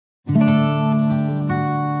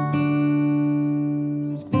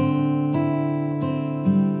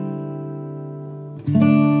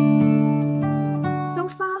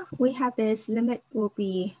have this limit will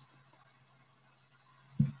be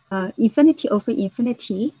infinity over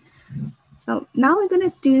infinity. So now we're going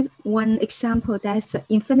to do one example that's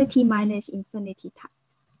infinity minus infinity type.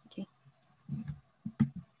 Okay.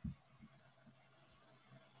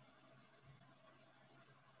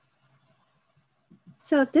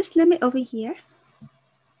 So this limit over here,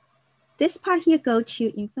 this part here go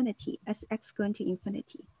to infinity as x going to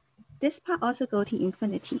infinity. This part also go to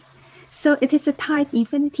infinity. So it is a type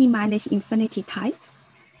infinity minus infinity type.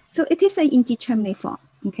 So it is an indeterminate form,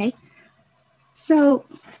 okay? So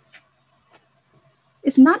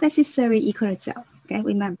it's not necessarily equal to 0, okay,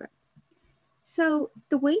 remember. So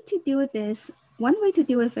the way to deal with this, one way to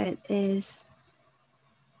deal with it is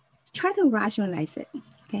try to rationalize it,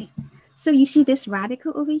 okay? So you see this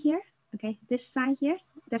radical over here, okay? This side here,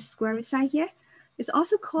 the square root side here, is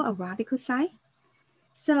also called a radical side.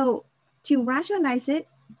 So to rationalize it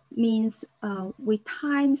means we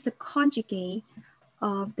times the conjugate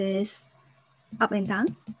of this up and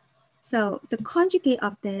down. So the conjugate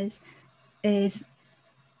of this is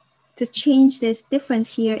to change this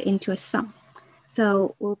difference here into a sum.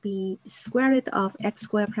 So will be square root of x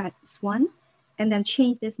squared plus 1, and then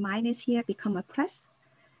change this minus here, become a plus.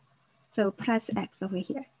 So plus x over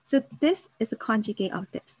here. So this is a conjugate of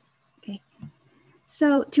this, okay?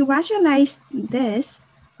 So to rationalize this,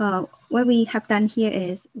 what we have done here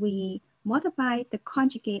is we multiply the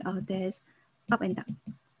conjugate of this up and down.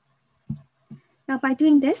 Now by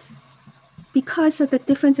doing this, because of the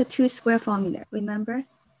difference of two square formula, remember,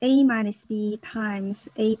 a minus b times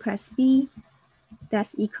a plus b,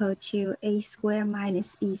 that's equal to a squared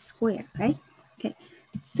minus b squared, right? Okay,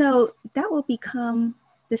 so that will become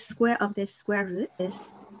the square of this square root.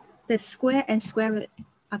 Is the square and square root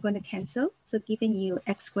are going to cancel, so giving you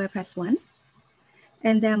x squared plus 1.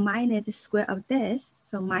 And then minus the square of this,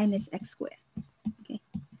 so minus x squared. Okay,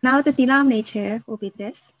 now the denominator will be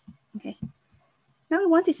this. Okay, now we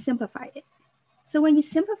want to simplify it. So when you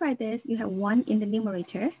simplify this, you have 1 in the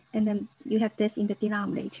numerator, and then you have this in the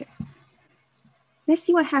denominator. Let's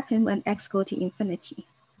see what happens when x go to infinity.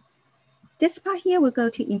 This part here will go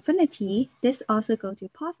to infinity. This also go to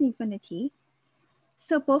positive infinity.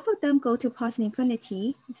 So both of them go to positive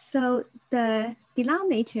infinity. So the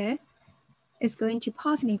denominator is going to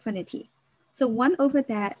positive infinity. So 1 over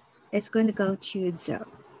that is going to go to 0.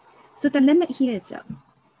 So the limit here is 0.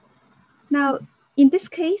 Now, in this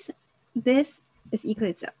case, this is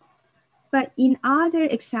equal to 0. But in other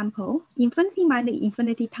example, infinity minus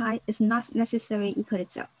infinity type is not necessarily equal to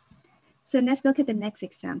 0. So let's look at the next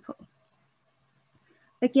example.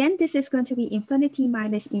 Again, this is going to be infinity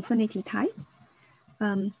minus infinity type.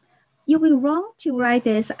 You will wrong to write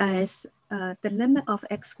this as the limit of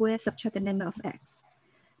x squared subtract the limit of x,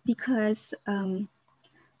 because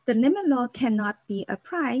the limit law cannot be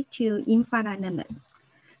applied to infinite limit.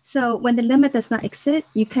 So when the limit does not exist,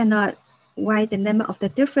 you cannot write the limit of the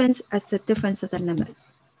difference as the difference of the limit,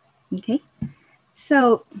 okay?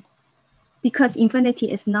 So because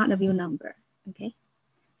infinity is not a real number, okay?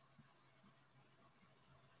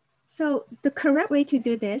 So the correct way to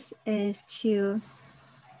do this is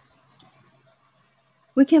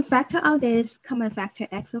we can factor out this common factor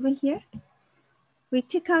x over here. We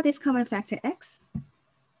take out this common factor x.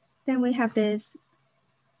 Then we have this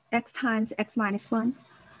x times x minus 1.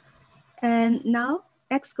 And now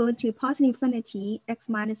x go to positive infinity, x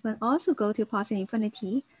minus 1 also go to positive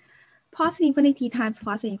infinity. Positive infinity times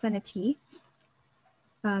positive infinity.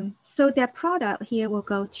 So their product here will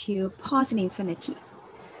go to positive infinity.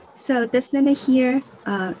 So this limit here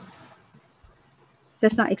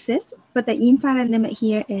does not exist, but the infinite limit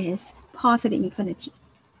here is positive infinity,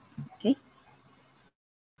 okay?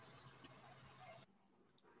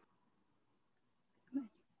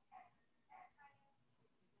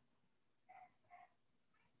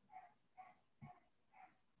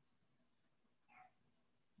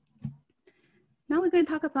 Now we're going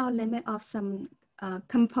to talk about limit of some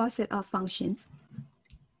composite of functions.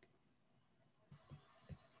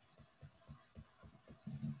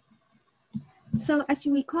 So as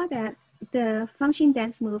you recall that the function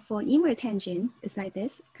dance move for inward tangent is like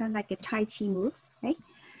this, kind of like a Tai Chi move, right?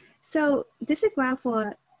 So this is a graph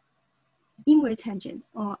for inward tangent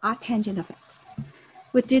or arctangent of x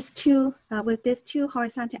with these two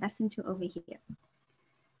horizontal asymptote over here.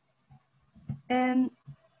 And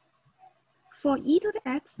for e to the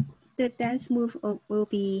x, the dance move will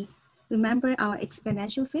be, remember our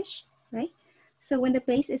exponential fish, right? So when the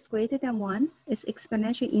base is greater than 1, it's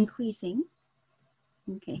exponentially increasing.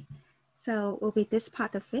 Okay, so will be this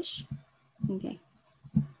part of fish.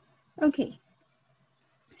 Okay.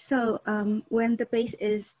 So when the base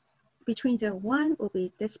is between 0 and 1 will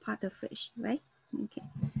be this part of fish, right? Okay.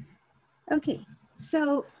 Okay,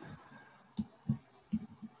 so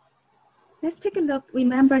let's take a look.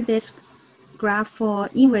 Remember this graph for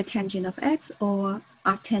inverse tangent of x or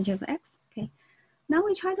arctangent of x. Okay. Now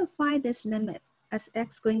we try to find this limit as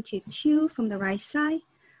x going to 2 from the right side.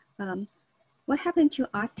 What happened to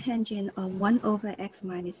arctangent of 1 over x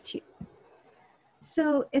minus 2?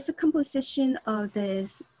 So it's a composition of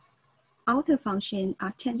this outer function,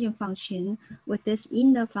 arctangent function, with this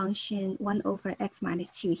inner function 1 over x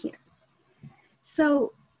minus 2 here.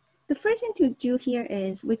 So the first thing to do here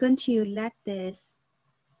is we're going to let this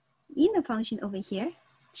inner function over here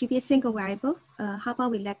to be a single variable. How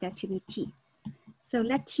about we let that to be t? So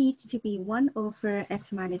let t to be 1 over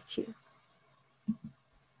x minus 2.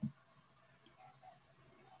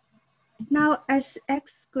 Now as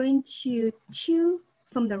x going to 2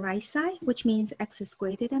 from the right side, which means x is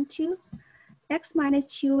greater than 2, x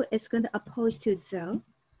minus 2 is going to oppose to 0,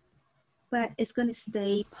 but it's going to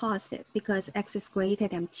stay positive because x is greater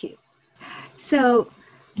than 2. So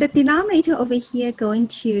the denominator over here going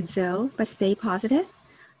to 0, but stay positive.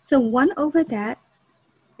 So 1 over that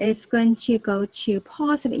is going to go to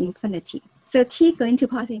positive infinity. So t going to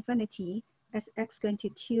positive infinity as x going to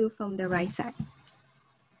 2 from the right side.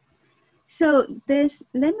 So this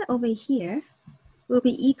limit over here will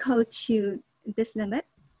be equal to this limit.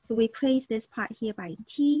 So we place this part here by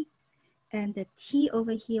t, and the t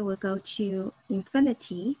over here will go to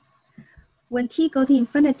infinity. When t goes to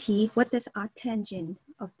infinity, what does arctangent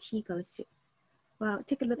of t goes to? Well,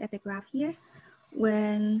 take a look at the graph here.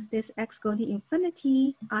 When this x goes to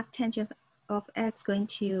infinity, arctangent of x going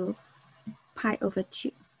to pi over 2.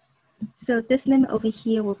 So this limit over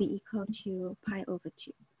here will be equal to pi over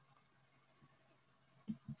 2.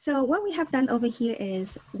 So what we have done over here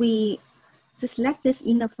is we just let this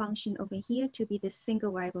inner function over here to be the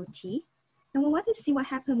single variable t. And we want to see what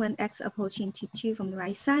happens when x approaching to 2 from the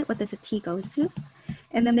right side. What does the t goes to?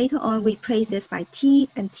 And then later on, we place this by t,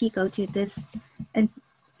 and t go to this, and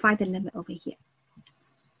find the limit over here.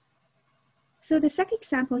 So the second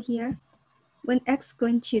example here, when x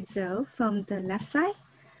going to 0 from the left side,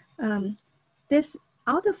 this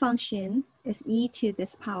outer function is e to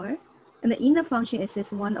this power, and the inner function is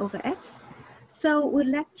this 1 over x. So we'll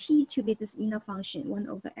let t to be this inner function, 1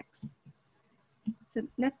 over x. So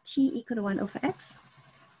let t equal to 1 over x.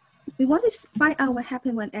 We want to find out what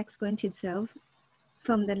happens when x going to 0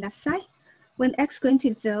 from the left side. When x going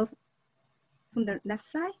to 0 from the left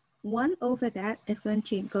side, 1 over that is going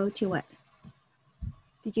to go to what?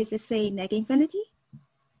 Did you just say negative infinity?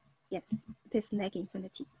 Yes, it is negative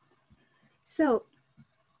infinity. So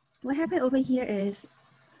what happened over here is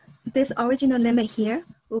this original limit here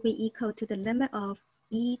will be equal to the limit of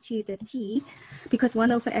e to the t, because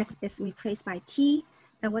 1 over x is replaced by t.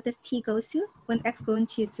 And what does t goes to? When x going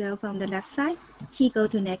to 0 from the left side, t go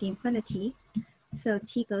to negative infinity. So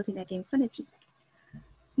t go to negative infinity.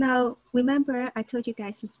 Now, remember, I told you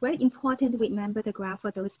guys it's very important to remember the graph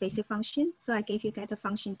for those basic functions. So I gave you guys the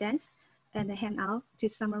function dense and the handout to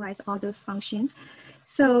summarize all those functions.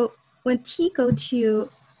 So when t go to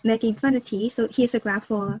negative infinity, so here's a graph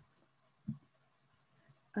for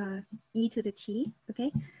e to the t,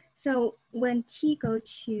 okay? So when t go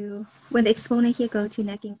to, when the exponent here go to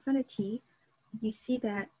negative infinity, you see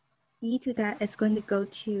that e to that is going to go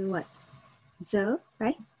to what? 0,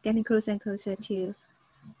 right? Getting closer and closer to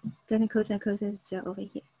 0 over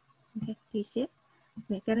here. Okay, do you see it?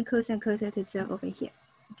 Okay, getting closer and closer to 0 over here.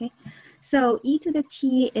 Okay, so e to the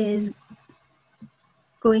t is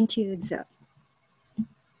going to 0.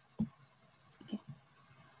 Okay.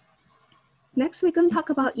 Next, we're going to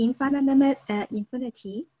talk about infinite limit at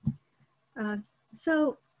infinity.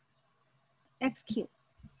 So x cubed.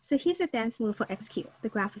 So here's a dance move for x cubed. The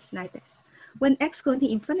graph is like this. When x going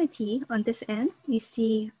to infinity on this end, you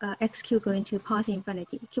see x cubed going to positive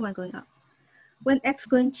infinity, keep on going up. When x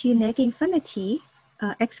going to negative infinity,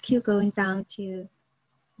 x cubed going down to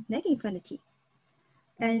negative infinity.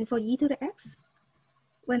 And for e to the x,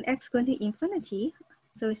 when x going to infinity,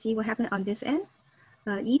 so see what happened on this end,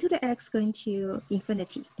 e to the x going to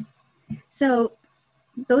infinity. So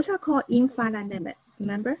those are called infinite limit.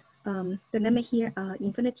 Remember, the limit here,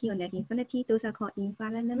 infinity or negative infinity, those are called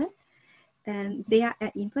infinite limit. And they are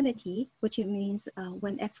at infinity, which means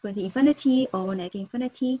when x going to infinity or negative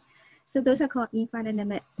infinity. So those are called infinite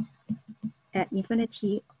limit at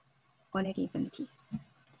infinity or negative infinity.